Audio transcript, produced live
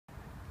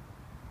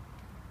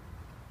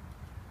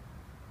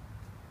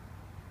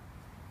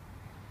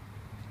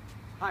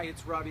Hi,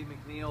 it's Robbie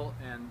McNeill,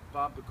 and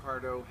Bob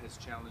Picardo has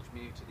challenged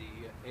me to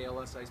the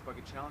ALS Ice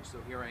Bucket Challenge, so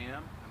here I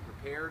am. I'm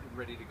prepared and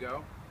ready to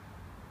go.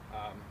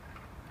 I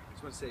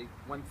just want to say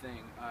one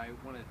thing. I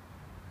want to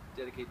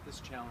dedicate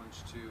this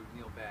challenge to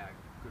Neil Bagg,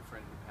 a good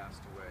friend who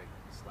passed away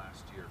this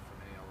last year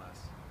from ALS.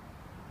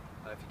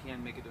 If you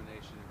can make a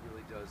donation, it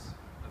really does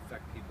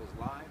affect people's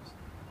lives,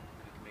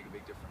 and it can make a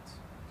big difference.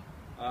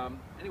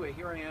 Anyway,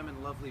 here I am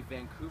in lovely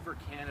Vancouver,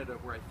 Canada,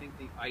 where I think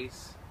the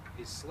ice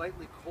is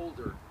slightly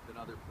colder than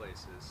other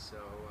places, so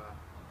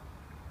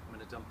I'm going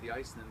to dump the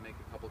ice and then make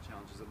a couple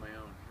challenges of my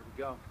own. Here we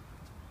go.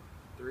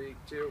 3,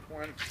 2,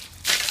 1.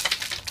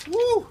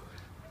 Woo!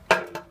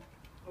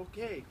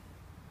 Okay.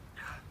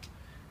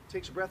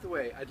 Takes your breath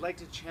away. I'd like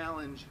to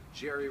challenge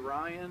Jerry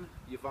Ryan,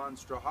 Yvonne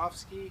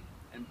Strahovski,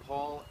 and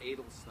Paul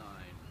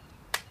Adelstein.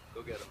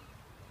 Go get them.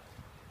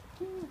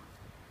 Woo.